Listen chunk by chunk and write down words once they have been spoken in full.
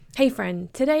Hey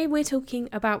friend, today we're talking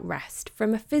about rest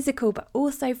from a physical but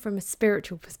also from a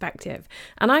spiritual perspective.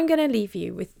 And I'm going to leave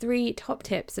you with 3 top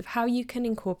tips of how you can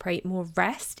incorporate more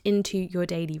rest into your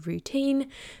daily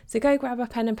routine. So go grab a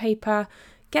pen and paper,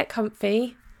 get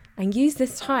comfy, and use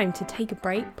this time to take a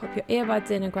break, pop your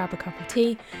earbuds in and grab a cup of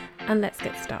tea, and let's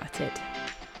get started.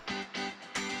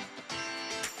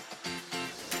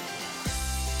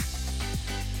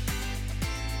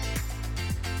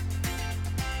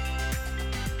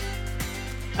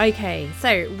 Okay,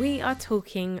 so we are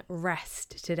talking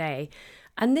rest today.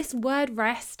 And this word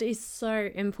rest is so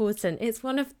important. It's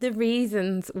one of the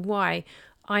reasons why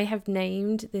I have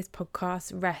named this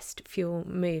podcast Rest, Fuel,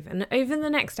 Move. And over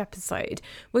the next episode,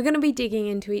 we're going to be digging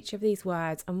into each of these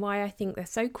words and why I think they're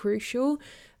so crucial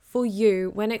for you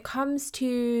when it comes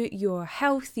to your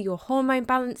health, your hormone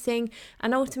balancing,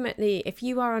 and ultimately, if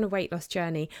you are on a weight loss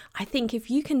journey, I think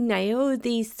if you can nail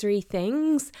these 3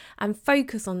 things and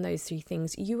focus on those 3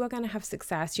 things, you are going to have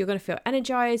success. You're going to feel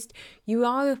energized. You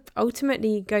are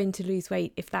ultimately going to lose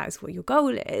weight if that is what your goal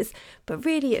is. But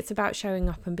really, it's about showing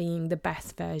up and being the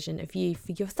best version of you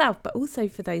for yourself, but also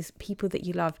for those people that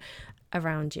you love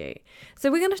around you.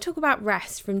 So we're going to talk about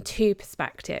rest from 2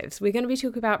 perspectives. We're going to be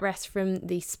talking about rest from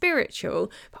the spiritual,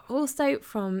 but also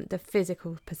from the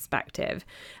physical perspective.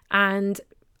 And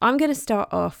I'm going to start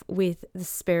off with the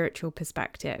spiritual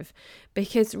perspective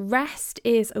because rest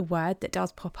is a word that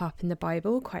does pop up in the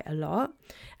Bible quite a lot.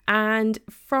 And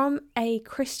from a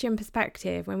Christian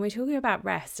perspective, when we're talking about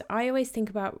rest, I always think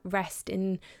about rest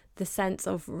in the sense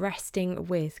of resting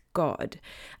with God.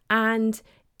 And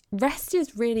rest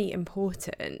is really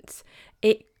important.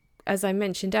 As I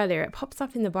mentioned earlier, it pops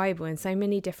up in the Bible in so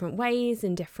many different ways,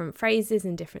 in different phrases,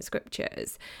 in different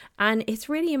scriptures. And it's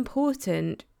really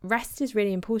important. Rest is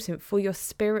really important for your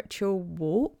spiritual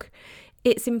walk.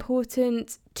 It's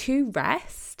important to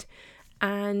rest.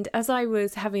 And as I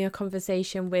was having a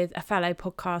conversation with a fellow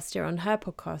podcaster on her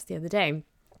podcast the other day,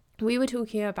 we were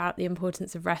talking about the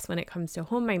importance of rest when it comes to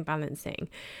hormone balancing.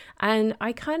 And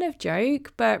I kind of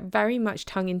joke, but very much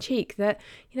tongue in cheek, that,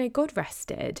 God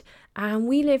rested. And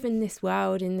we live in this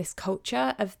world, in this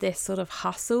culture of this sort of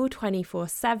hustle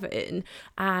 24/7.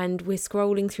 And we're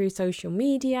scrolling through social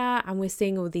media and we're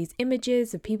seeing all these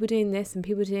images of people doing this and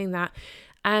people doing that.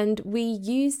 And we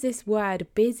use this word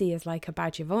busy as like a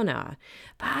badge of honor,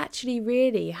 but actually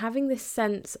really having this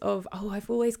sense of, I've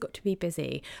always got to be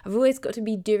busy, I've always got to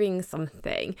be doing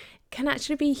something, can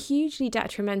actually be hugely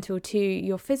detrimental to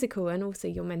your physical and also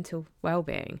your mental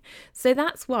well-being. So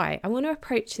that's why I want to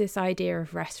approach this idea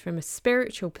of rest from a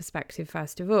spiritual perspective,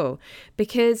 first of all,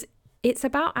 because it's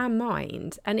about our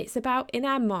mind, and it's about in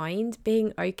our mind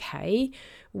being okay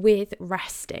with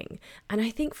resting. And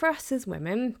I think for us as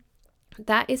women,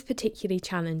 that is particularly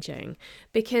challenging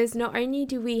because not only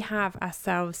do we have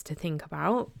ourselves to think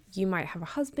about, you might have a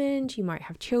husband, you might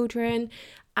have children,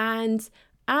 and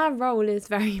our role is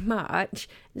very much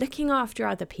looking after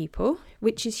other people,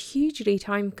 which is hugely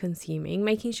time consuming,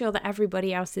 making sure that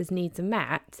everybody else's needs are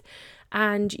met.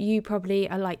 And you probably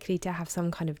are likely to have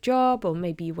some kind of job, or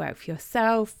maybe you work for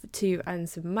yourself to earn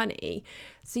some money.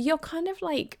 So you're kind of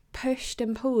like pushed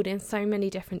and pulled in so many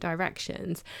different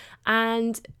directions.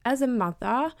 And as a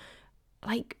mother,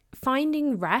 like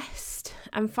finding rest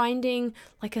and finding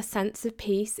like a sense of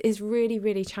peace is really,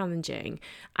 really challenging.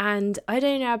 And I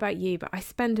don't know about you, but I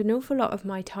spend an awful lot of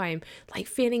my time like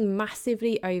feeling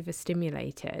massively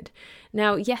overstimulated.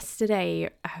 Now, yesterday,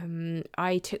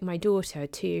 I took my daughter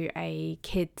to a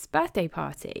kid's birthday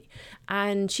party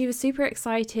and she was super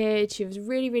excited. She was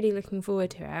really, really looking forward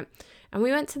to it. And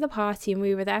we went to the party and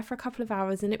we were there for a couple of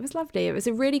hours and it was lovely. It was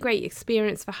a really great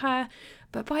experience for her.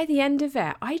 But by the end of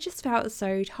it, I just felt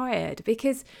so tired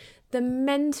because the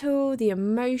mental, the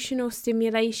emotional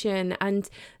stimulation and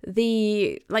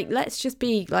the, let's just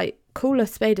be call a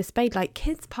spade,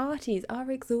 kids' parties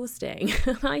are exhausting.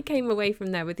 I came away from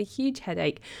there with a huge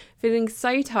headache, feeling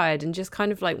so tired and just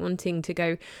kind of wanting to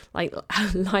go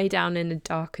lie down in a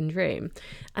darkened room.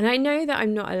 And I know that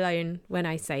I'm not alone when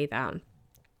I say that.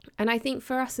 And I think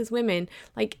for us as women,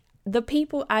 the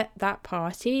people at that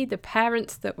party, the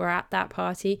parents that were at that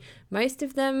party, most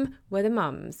of them were the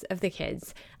mums of the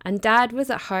kids. And dad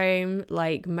was at home,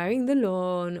 mowing the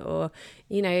lawn or,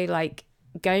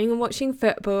 going and watching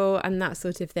football and that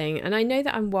sort of thing. And I know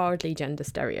that I'm wildly gender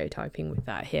stereotyping with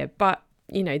that here, but,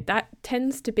 that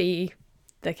tends to be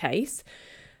the case.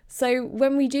 So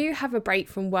when we do have a break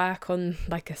from work on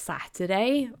like a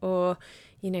Saturday, or,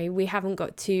 we haven't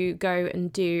got to go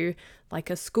and do like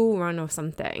a school run or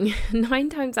something, 9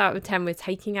 times out of 10, we're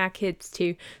taking our kids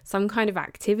to some kind of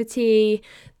activity.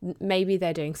 Maybe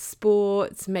they're doing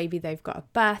sports, maybe they've got a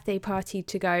birthday party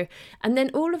to go. And then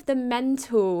all of the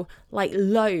mental like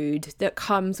load that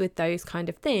comes with those kind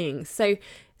of things. So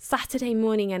Saturday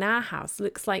morning in our house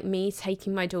looks like me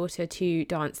taking my daughter to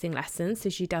dancing lessons. So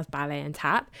she does ballet and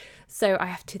tap. So I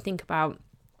have to think about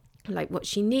like what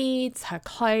she needs, her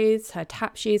clothes, her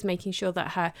tap shoes, making sure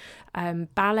that her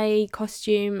ballet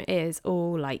costume is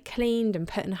all like cleaned and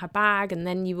put in her bag. And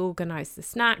then you organise the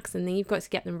snacks, and then you've got to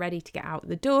get them ready to get out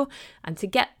the door and to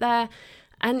get there.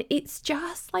 And it's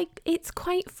just like, it's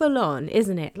quite full on,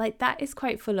 isn't it? Like that is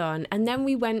quite full on. And then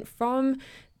we went from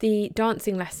the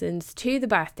dancing lessons to the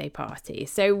birthday party.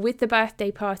 So with the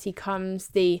birthday party comes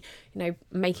the,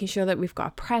 making sure that we've got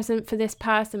a present for this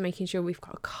person, making sure we've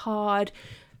got a card,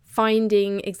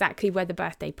 finding exactly where the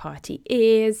birthday party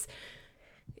is,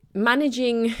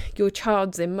 managing your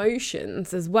child's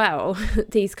emotions as well,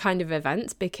 these kind of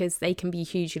events, because they can be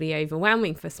hugely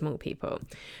overwhelming for small people.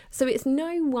 So it's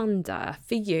no wonder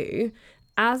for you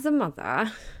as a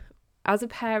mother, as a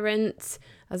parent,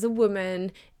 as a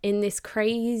woman in this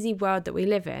crazy world that we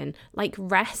live in, like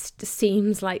rest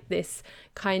seems like this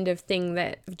kind of thing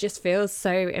that just feels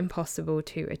so impossible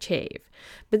to achieve.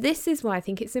 But this is why I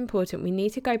think it's important. We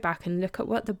need to go back and look at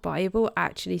what the Bible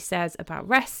actually says about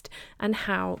rest and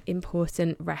how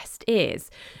important rest is,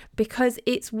 because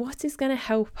it's what is going to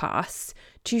help us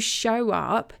to show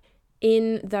up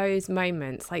in those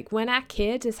moments. Like when our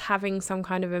kid is having some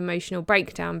kind of emotional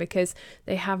breakdown because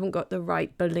they haven't got the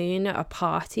right balloon at a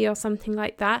party or something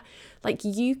like that, like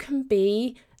you can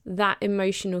be that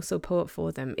emotional support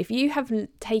for them. If you have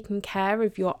taken care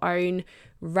of your own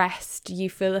rest,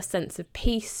 you feel a sense of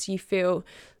peace, you feel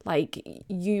like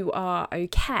you are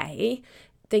okay,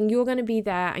 then you're going to be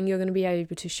there and you're going to be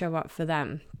able to show up for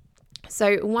them.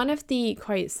 So one of the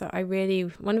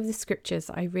scriptures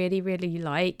I really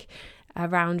like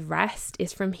around rest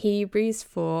is from Hebrews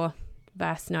 4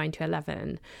 verse 9 to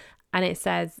 11. And it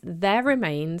says, "There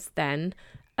remains then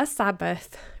a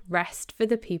Sabbath rest for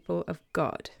the people of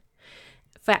God.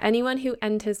 For anyone who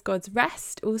enters God's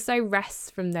rest also rests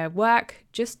from their work,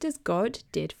 just as God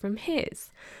did from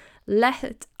his.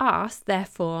 Let us,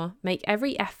 therefore, make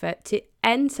every effort to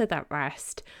enter that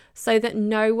rest, so that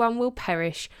no one will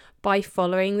perish by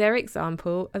following their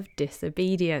example of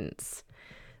disobedience."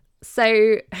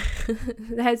 So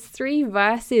there's 3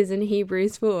 verses in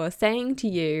Hebrews 4 saying to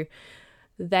you,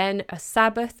 then a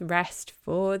Sabbath rest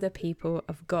for the people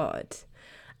of God.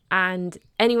 And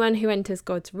anyone who enters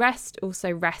God's rest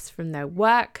also rests from their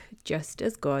work, just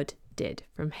as God did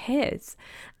from his.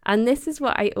 And this is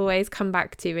what I always come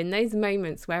back to in those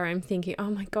moments where I'm thinking, oh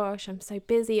my gosh, I'm so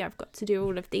busy, I've got to do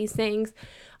all of these things.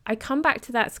 I come back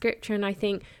to that scripture and I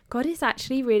think God is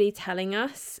actually really telling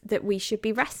us that we should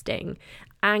be resting,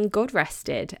 and God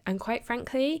rested. And quite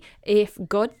frankly, if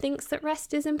God thinks that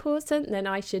rest is important, then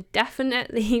I should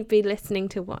definitely be listening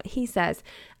to what he says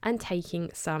and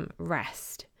taking some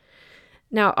rest.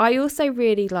 Now, I also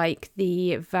really like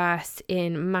the verse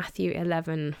in Matthew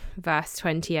 11, verse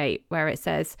 28, where it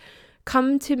says,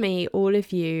 "Come to me, all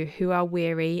of you who are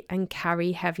weary and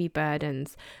carry heavy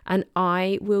burdens, and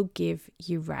I will give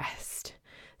you rest."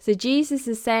 So Jesus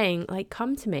is saying,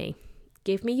 come to me,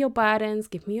 give me your burdens,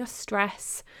 give me your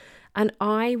stress, and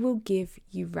I will give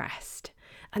you rest.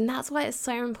 And that's why it's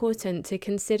so important to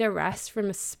consider rest from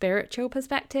a spiritual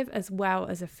perspective as well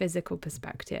as a physical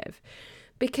perspective.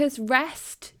 Because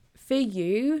rest for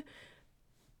you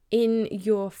in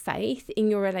your faith, in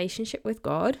your relationship with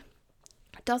God,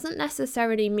 doesn't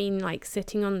necessarily mean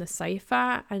sitting on the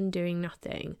sofa and doing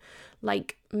nothing.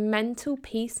 Mental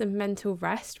peace and mental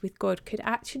rest with God could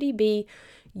actually be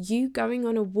you going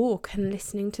on a walk and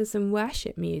listening to some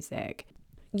worship music.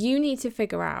 You need to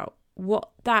figure out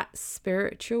what that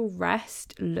spiritual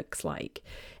rest looks like.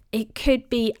 It could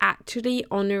be actually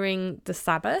honoring the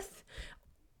Sabbath,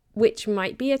 which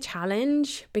might be a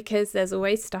challenge because there's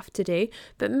always stuff to do,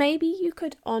 but maybe you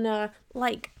could honor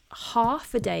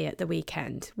half a day at the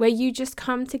weekend where you just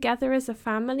come together as a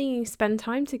family, you spend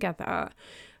time together.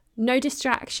 No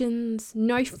distractions,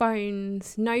 no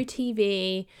phones, no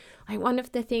TV. One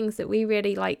of the things that we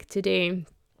really like to do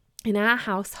in our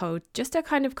household, just to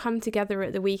kind of come together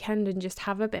at the weekend and just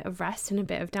have a bit of rest and a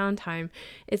bit of downtime,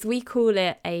 is we call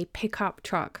it a pickup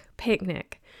truck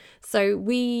picnic. So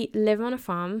we live on a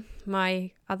farm.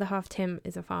 My other half, Tim,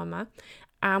 is a farmer.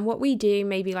 And what we do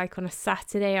maybe like on a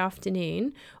Saturday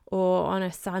afternoon or on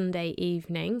a Sunday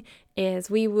evening is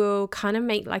we will kind of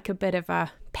make like a bit of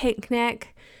a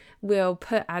picnic. We'll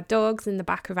put our dogs in the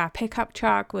back of our pickup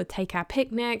truck, we'll take our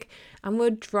picnic and we'll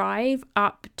drive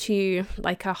up to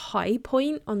like a high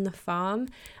point on the farm,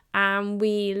 and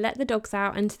we let the dogs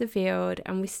out into the field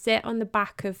and we sit on the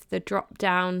back of the drop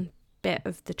down bit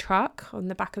of the truck, on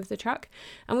the back of the truck,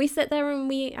 and we sit there and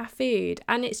we eat our food.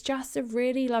 And it's just a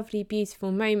really lovely,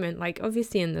 beautiful moment, like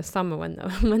obviously in the summer when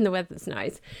the weather's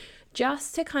nice,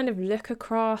 just to kind of look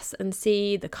across and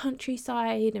see the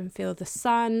countryside and feel the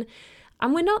sun.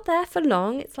 And we're not there for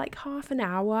long, it's like half an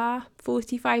hour,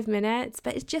 45 minutes,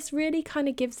 but it just really kind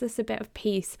of gives us a bit of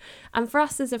peace. And for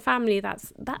us as a family,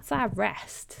 that's our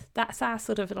rest. That's our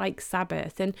sort of like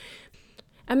Sabbath.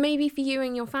 And maybe for you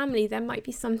and your family, there might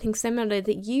be something similar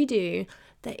that you do.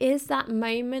 There is that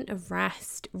moment of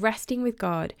rest, resting with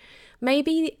God.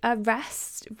 Maybe a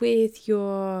rest with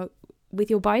your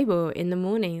Bible in the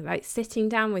morning, like sitting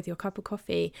down with your cup of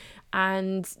coffee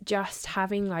and just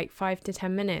having like 5 to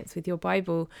 10 minutes with your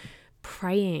Bible,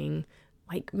 praying.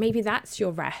 Like maybe that's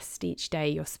your rest each day,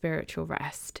 your spiritual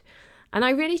rest. And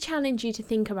I really challenge you to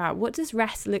think about, what does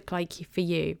rest look like for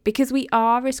you? Because we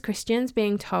are, as Christians,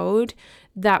 being told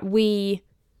that we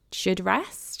should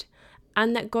rest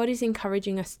and that God is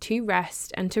encouraging us to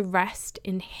rest and to rest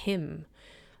in Him.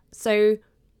 So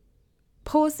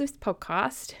pause this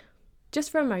podcast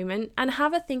just for a moment and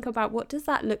have a think about, what does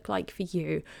that look like for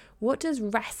you? What does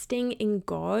resting in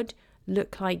God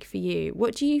look like for you?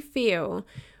 What do you feel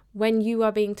when you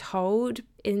are being told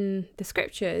in the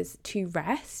scriptures to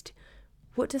rest?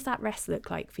 What does that rest look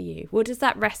like for you? What does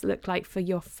that rest look like for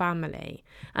your family?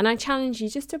 And I challenge you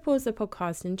just to pause the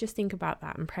podcast and just think about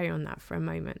that and pray on that for a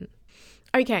moment.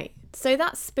 Okay, so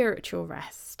that's spiritual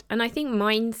rest. And I think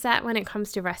mindset when it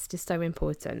comes to rest is so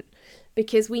important,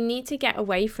 because we need to get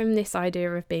away from this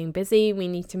idea of being busy. We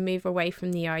need to move away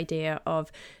from the idea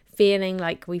of feeling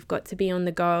like we've got to be on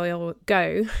the go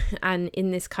and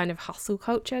in this kind of hustle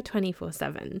culture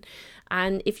 24/7.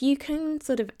 And if you can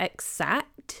sort of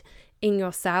accept in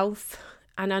yourself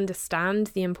and understand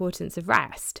the importance of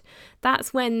rest,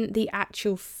 that's when the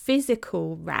actual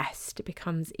physical rest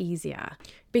becomes easier.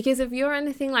 Because if you're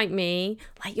anything like me,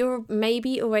 like you're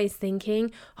maybe always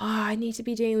thinking, oh, I need to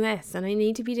be doing this and I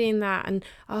need to be doing that. And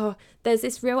oh, there's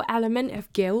this real element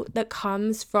of guilt that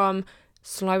comes from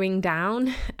slowing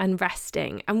down and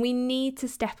resting. And we need to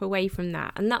step away from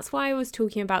that. And that's why I was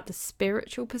talking about the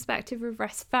spiritual perspective of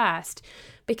rest first,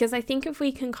 because I think if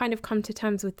we can kind of come to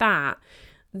terms with that,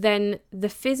 then the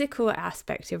physical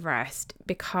aspect of rest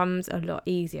becomes a lot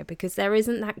easier, because there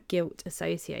isn't that guilt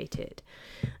associated.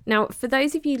 Now, for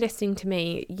those of you listening to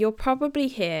me, you're probably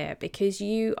here because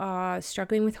you are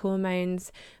struggling with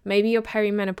hormones. Maybe you're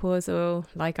perimenopausal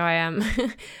like I am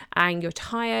and you're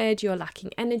tired, you're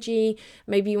lacking energy.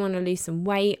 Maybe you want to lose some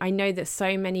weight. I know that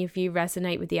so many of you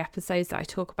resonate with the episodes that I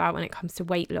talk about when it comes to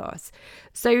weight loss.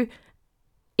 So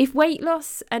if weight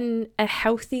loss and a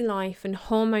healthy life and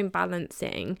hormone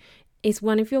balancing is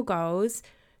one of your goals,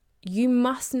 you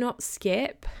must not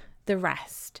skip the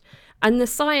rest. And the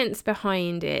science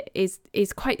behind it is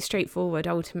quite straightforward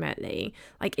ultimately.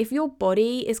 Like if your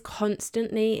body is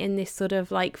constantly in this sort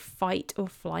of like fight or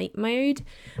flight mode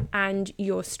and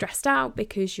you're stressed out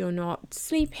because you're not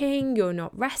sleeping, you're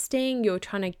not resting, you're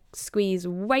trying to squeeze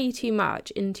way too much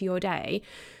into your day,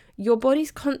 your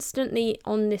body's constantly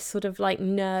on this sort of like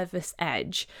nervous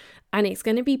edge, and it's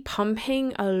going to be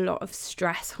pumping a lot of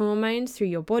stress hormones through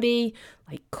your body,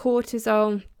 like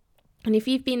cortisol. And if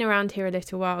you've been around here a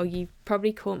little while, you've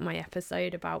probably caught my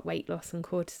episode about weight loss and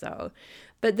cortisol.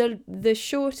 But the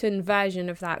shortened version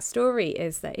of that story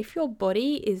is that if your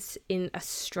body is in a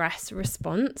stress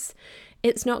response,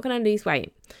 it's not going to lose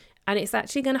weight. And it's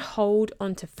actually going to hold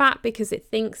onto fat because it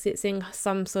thinks it's in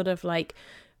some sort of like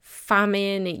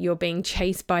famine, you're being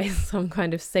chased by some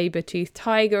kind of saber-toothed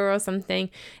tiger or something.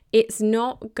 It's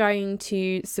not going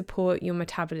to support your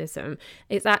metabolism.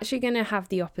 It's actually going to have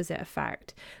the opposite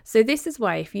effect. So this is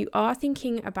why if you are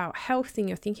thinking about health and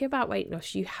you're thinking about weight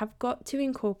loss, you have got to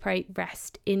incorporate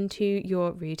rest into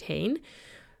your routine.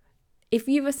 If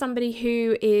you are somebody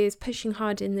who is pushing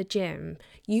hard in the gym,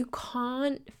 you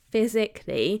can't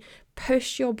physically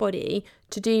push your body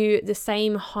to do the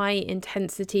same high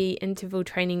intensity interval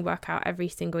training workout every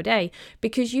single day,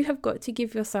 because you have got to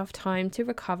give yourself time to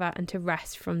recover and to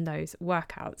rest from those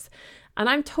workouts. And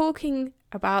I'm talking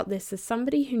about this as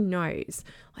somebody who knows,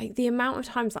 like, the amount of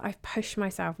times that I've pushed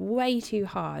myself way too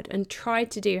hard and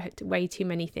tried to do way too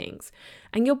many things,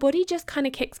 and your body just kind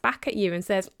of kicks back at you and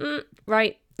says,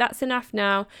 right, that's enough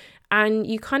now. And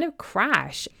you kind of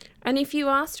crash. And if you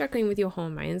are struggling with your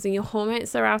hormones and your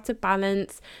hormones are out of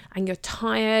balance and you're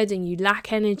tired and you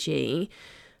lack energy,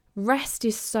 rest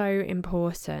is so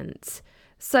important.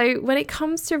 So when it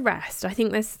comes to rest, I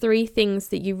think there's 3 things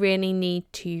that you really need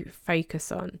to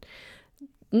focus on.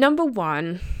 Number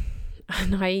 1,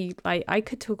 and I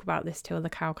could talk about this till the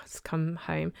cows come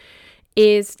home,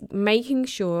 is making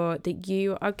sure that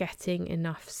you are getting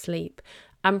enough sleep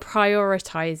and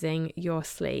prioritizing your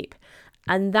sleep.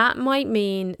 And that might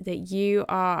mean that you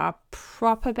are a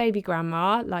proper baby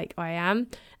grandma like I am,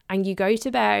 and you go to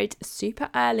bed super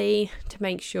early to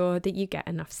make sure that you get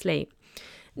enough sleep.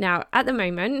 Now, at the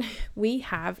moment, we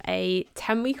have a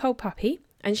 10-week-old puppy,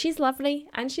 and she's lovely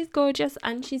and she's gorgeous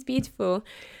and she's beautiful.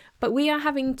 But we are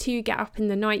having to get up in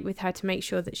the night with her to make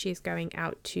sure that she's going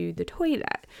out to the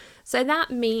toilet. So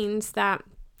that means that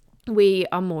we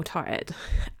are more tired.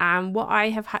 And what I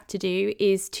have had to do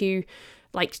is to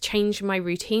change my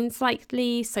routine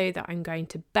slightly so that I'm going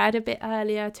to bed a bit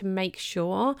earlier to make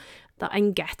sure that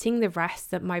I'm getting the rest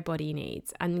that my body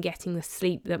needs and getting the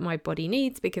sleep that my body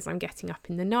needs, because I'm getting up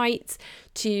in the night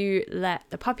to let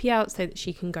the puppy out so that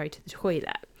she can go to the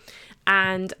toilet.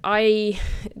 And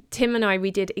Tim and I,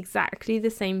 we did exactly the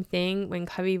same thing when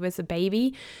Chloe was a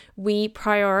baby. We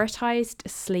prioritized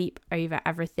sleep over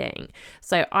everything.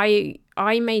 So I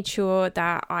made sure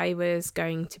that I was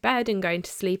going to bed and going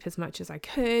to sleep as much as I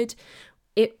could.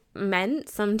 It meant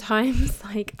sometimes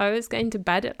I was going to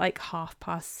bed at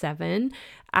 7:30,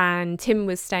 and Tim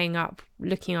was staying up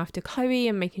looking after Chloe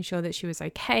and making sure that she was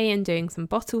okay and doing some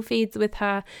bottle feeds with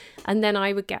her. And then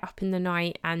I would get up in the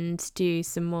night and do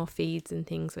some more feeds and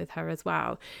things with her as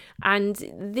well. And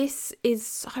this is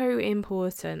so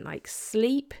important.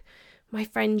 Sleep, my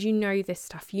friend, you know this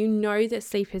stuff. You know that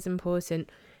sleep is important.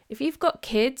 If you've got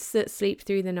kids that sleep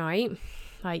through the night,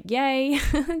 yay,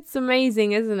 it's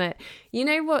amazing, isn't it? You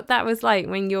know what that was like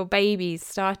when your babies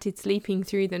started sleeping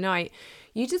through the night?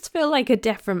 You just feel like a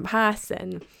different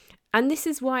person. And this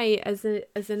is why, as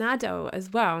an adult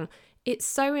as well, it's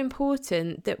so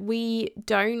important that we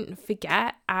don't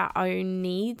forget our own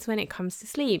needs when it comes to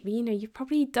sleep. You've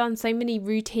probably done so many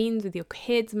routines with your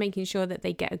kids, making sure that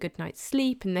they get a good night's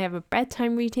sleep and they have a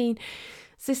bedtime routine.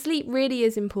 So sleep really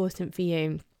is important for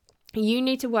you. You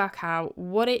need to work out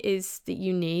what it is that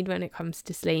you need when it comes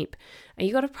to sleep, and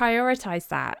you got to prioritize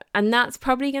that. And that's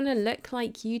probably going to look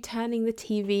like you turning the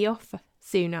TV off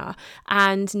sooner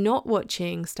and not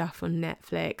watching stuff on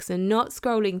Netflix and not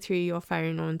scrolling through your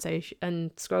phone on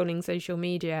scrolling social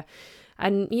media,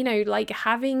 and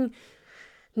having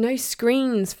no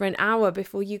screens for an hour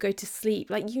before you go to sleep.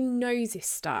 This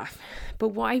stuff. But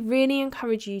what I really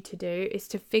encourage you to do is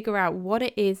to figure out what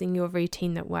it is in your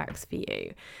routine that works for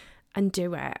you and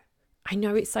do it. I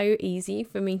know it's so easy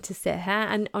for me to sit here,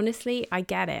 and honestly, I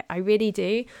get it. I really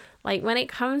do. When it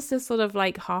comes to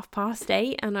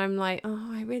 8:30 and I'm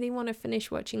I really want to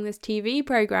finish watching this TV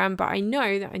program, but I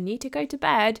know that I need to go to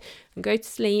bed and go to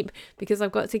sleep because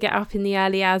I've got to get up in the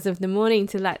early hours of the morning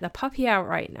to let the puppy out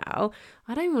right now.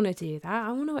 I don't want to do that.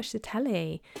 I want to watch the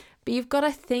telly. But you've got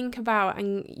to think about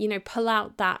and, pull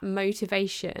out that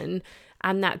motivation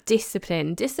and that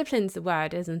discipline. Discipline's the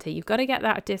word, isn't it? You've got to get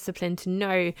that discipline to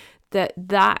know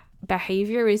that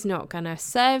behavior is not going to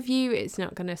serve you, it's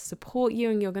not going to support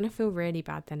you, and you're going to feel really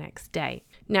bad the next day.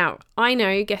 Now, I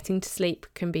know getting to sleep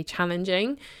can be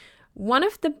challenging. One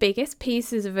of the biggest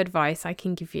pieces of advice I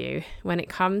can give you when it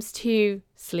comes to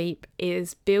sleep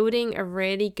is building a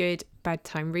really good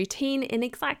bedtime routine in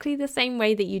exactly the same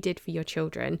way that you did for your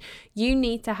children. You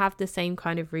need to have the same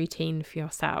kind of routine for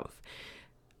yourself.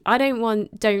 I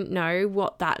don't know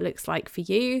what that looks like for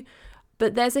you,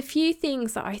 but there's a few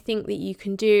things that I think that you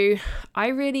can do. I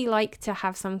really like to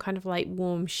have some kind of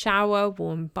warm shower,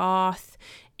 warm bath.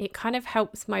 It kind of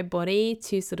helps my body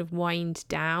to wind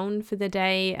down for the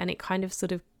day, and it kind of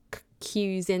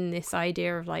cues in this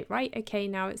idea of right, okay,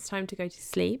 now it's time to go to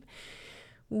sleep.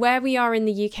 Where we are in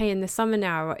the UK in the summer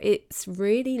now, it's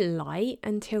really light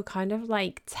until 10,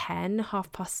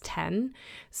 10:30.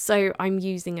 So I'm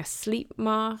using a sleep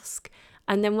mask.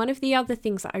 And then one of the other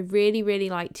things that I really, really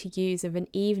like to use of an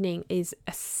evening is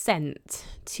a scent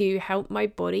to help my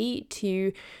body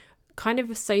to kind of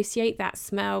associate that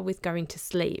smell with going to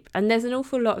sleep. And there's an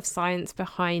awful lot of science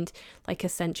behind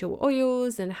essential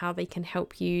oils and how they can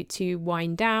help you to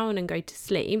wind down and go to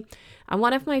sleep. And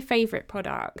one of my favorite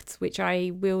products, which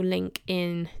I will link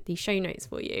in the show notes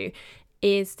for you,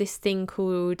 is this thing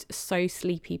called So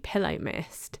Sleepy Pillow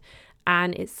Mist.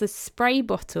 And it's a spray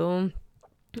bottle,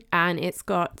 and it's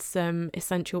got some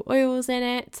essential oils in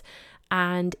it.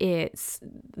 and it's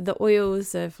the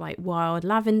oils of like wild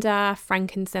lavender,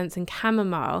 frankincense and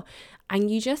chamomile, and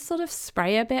you just sort of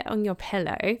spray a bit on your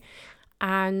pillow.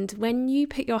 And when you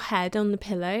put your head on the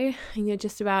pillow and you're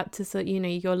just about to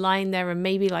you're lying there and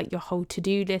maybe like your whole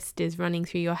to-do list is running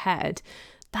through your head,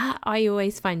 that I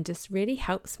always find just really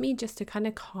helps me just to kind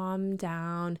of calm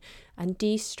down and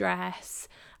de-stress.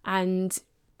 And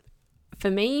for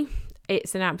me,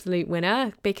 it's an absolute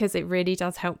winner because it really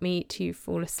does help me to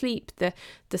fall asleep.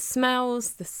 The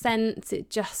smells, the scents, it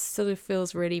just sort of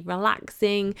feels really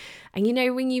relaxing. And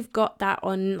when you've got that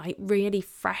on like really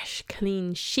fresh,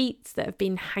 clean sheets that have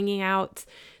been hanging out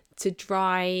to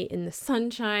dry in the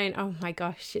sunshine, oh my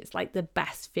gosh, it's like the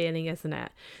best feeling, isn't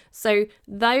it? So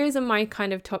those are my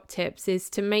kind of top tips, is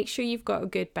to make sure you've got a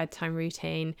good bedtime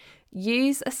routine.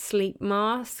 Use a sleep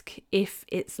mask if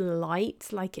it's light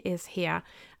like it is here,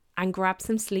 and grab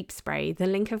some sleep spray. The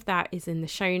link of that is in the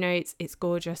show notes. It's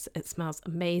gorgeous. It smells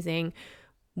amazing.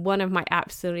 One of my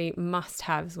absolute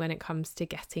must-haves when it comes to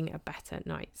getting a better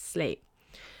night's sleep.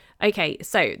 Okay,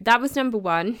 so that was number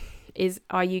 1, is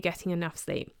are you getting enough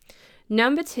sleep?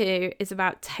 Number 2 is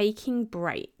about taking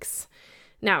breaks.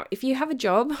 Now, if you have a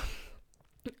job,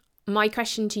 my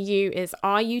question to you is,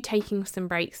 are you taking some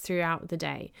breaks throughout the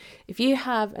day? If you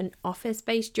have an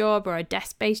office-based job or a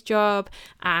desk-based job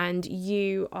and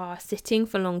you are sitting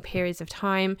for long periods of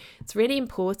time, it's really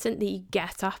important that you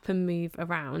get up and move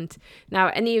around. Now,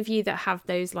 any of you that have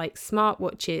those like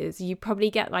smartwatches, you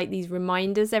probably get like these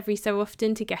reminders every so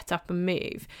often to get up and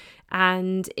move.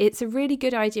 And it's a really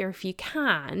good idea if you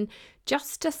can,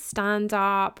 just to stand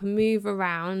up, move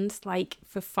around like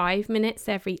for 5 minutes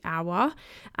every hour,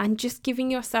 and just giving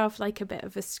yourself like a bit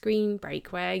of a screen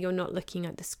break where you're not looking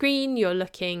at the screen, you're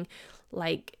looking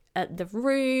like at the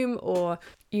room, or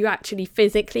you actually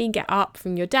physically get up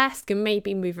from your desk and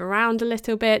maybe move around a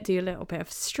little bit, do a little bit of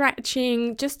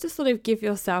stretching, just to sort of give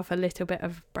yourself a little bit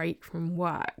of break from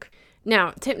work.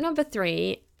 Now, tip number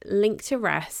 3, linked to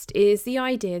rest, is the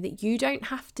idea that you don't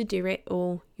have to do it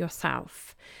all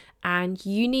yourself. And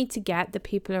you need to get the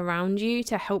people around you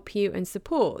to help you and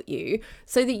support you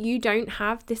so that you don't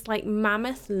have this like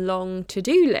mammoth long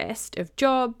to-do list of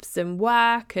jobs and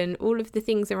work and all of the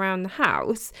things around the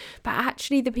house, but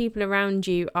actually the people around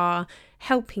you are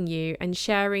helping you and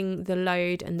sharing the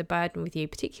load and the burden with you,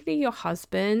 particularly your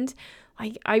husband.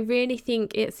 I really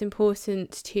think it's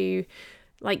important to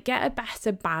like get a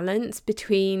better balance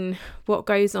between what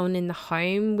goes on in the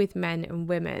home with men and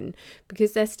women,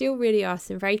 because there still really are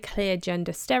some very clear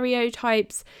gender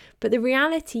stereotypes. But the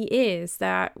reality is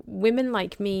that women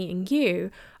like me and you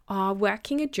are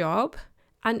working a job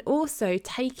and also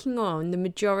taking on the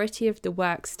majority of the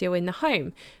work still in the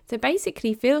home. So it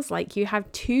basically feels like you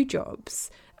have 2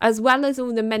 jobs. As well as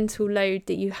all the mental load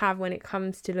that you have when it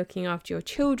comes to looking after your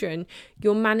children,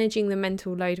 you're managing the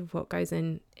mental load of what goes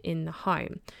in the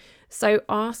home. So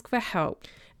ask for help.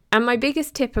 And my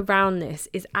biggest tip around this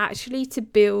is actually to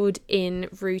build in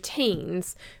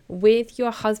routines with your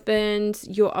husband,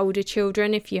 your older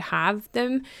children, if you have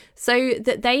them, so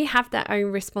that they have their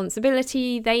own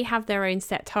responsibility, they have their own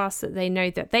set tasks that they know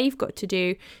that they've got to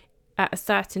do at a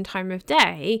certain time of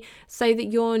day, so that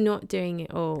you're not doing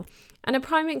it all. And a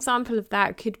prime example of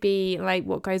that could be like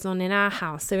what goes on in our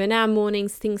house. So in our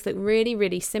mornings, things look really,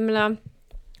 really similar.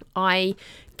 I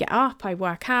get up, I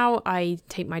work out, I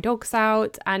take my dogs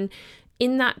out, and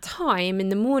in that time in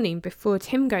the morning before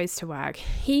Tim goes to work,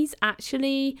 he's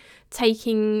actually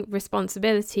taking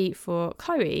responsibility for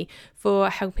Chloe, for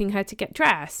helping her to get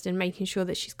dressed and making sure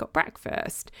that she's got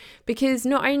breakfast. Because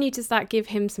not only does that give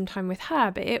him some time with her,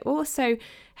 but it also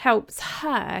helps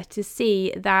her to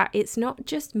see that it's not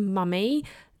just mummy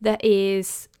that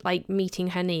is like meeting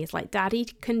her needs. Like daddy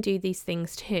can do these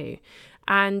things too.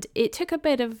 And it took a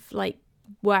bit of like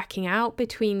working out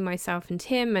between myself and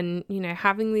Tim and,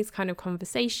 having these kind of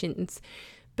conversations.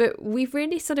 But we've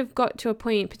really sort of got to a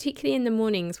point, particularly in the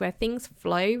mornings, where things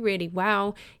flow really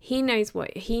well. He knows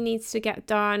what he needs to get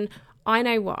done. I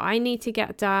know what I need to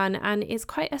get done. And it's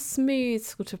quite a smooth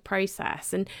sort of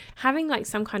process. And having like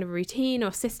some kind of routine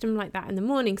or system like that in the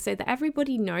morning so that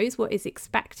everybody knows what is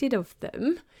expected of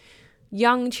them.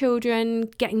 Young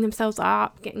children getting themselves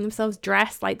up, getting themselves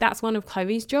dressed, like that's one of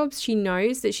Chloe's jobs. She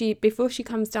knows that before she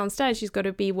comes downstairs, she's got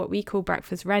to be what we call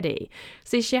breakfast ready.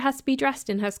 So she has to be dressed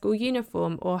in her school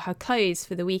uniform or her clothes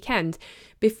for the weekend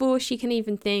before she can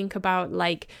even think about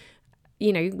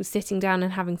sitting down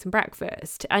and having some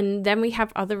breakfast. And then we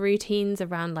have other routines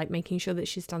around like making sure that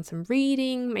she's done some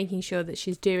reading, making sure that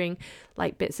she's doing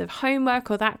like bits of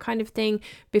homework or that kind of thing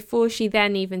before she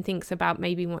then even thinks about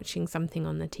maybe watching something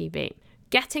on the TV.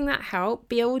 getting that help,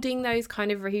 building those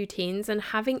kind of routines, and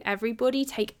having everybody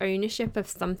take ownership of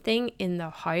something in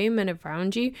the home and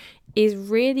around you is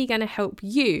really going to help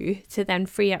you to then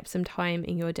free up some time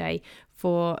in your day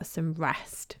for some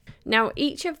rest. Now,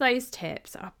 each of those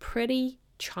tips are pretty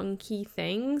chunky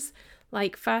things.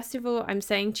 Like, first of all, I'm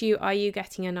saying to you, are you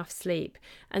getting enough sleep?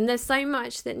 And there's so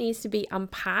much that needs to be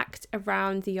unpacked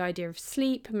around the idea of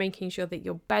sleep, making sure that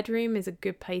your bedroom is a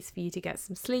good place for you to get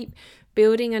some sleep,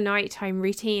 building a nighttime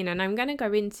routine. And I'm going to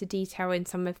go into detail in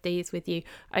some of these with you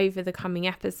over the coming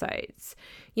episodes.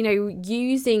 You know,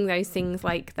 using those things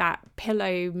like that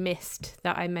pillow mist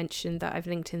that I mentioned that I've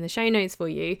linked in the show notes for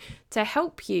you to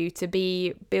help you to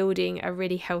be building a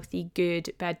really healthy,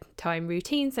 good bedtime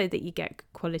routine so that you get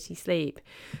quality sleep.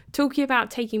 Talking about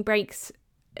taking breaks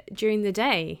during the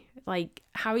day, like,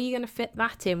 how are you going to fit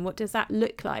that in? What does that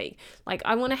look like? Like,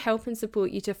 I want to help and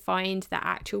support you to find the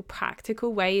actual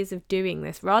practical ways of doing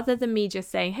this, rather than me just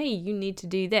saying, hey, you need to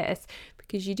do this,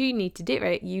 because you do need to do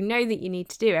it. You know that you need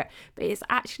to do it, but it's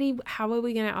actually, how are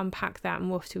we going to unpack that and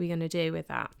what are we going to do with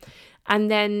that?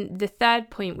 And then the third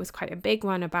point was quite a big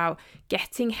one about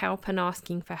getting help and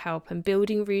asking for help and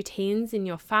building routines in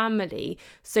your family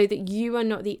so that you are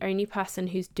not the only person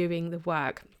who's doing the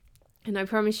work. And I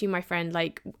promise you, my friend,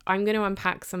 like, I'm going to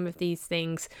unpack some of these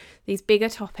things, these bigger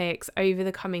topics over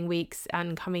the coming weeks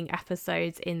and coming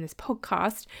episodes in this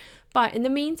podcast. But in the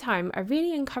meantime, I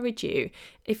really encourage you,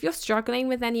 if you're struggling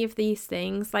with any of these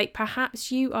things, like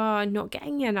perhaps you are not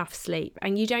getting enough sleep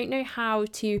and you don't know how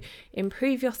to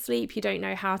improve your sleep, you don't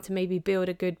know how to maybe build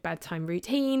a good bedtime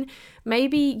routine,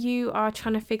 maybe you are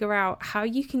trying to figure out how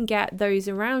you can get those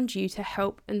around you to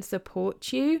help and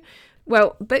support you.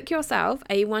 Well, book yourself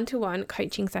a one-to-one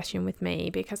coaching session with me,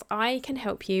 because I can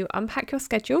help you unpack your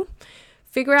schedule,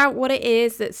 figure out what it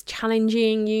is that's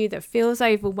challenging you, that feels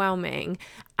overwhelming,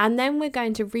 and then we're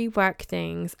going to rework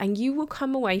things, and you will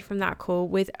come away from that call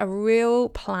with a real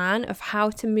plan of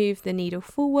how to move the needle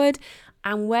forward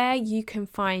and where you can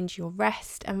find your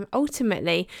rest and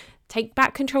ultimately take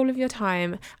back control of your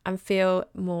time and feel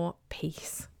more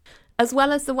peace. As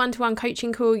well as the one-to-one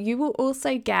coaching call, you will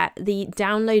also get the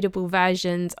downloadable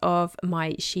versions of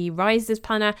my She Rises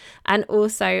planner and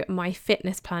also my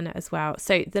fitness planner as well.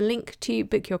 So the link to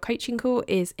book your coaching call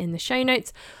is in the show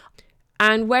notes.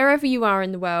 And wherever you are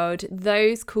in the world,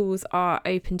 those calls are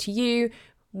open to you.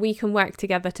 We can work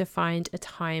together to find a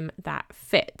time that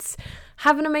fits.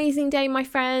 Have an amazing day, my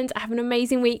friend. Have an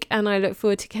amazing week, and I look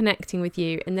forward to connecting with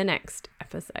you in the next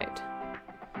episode.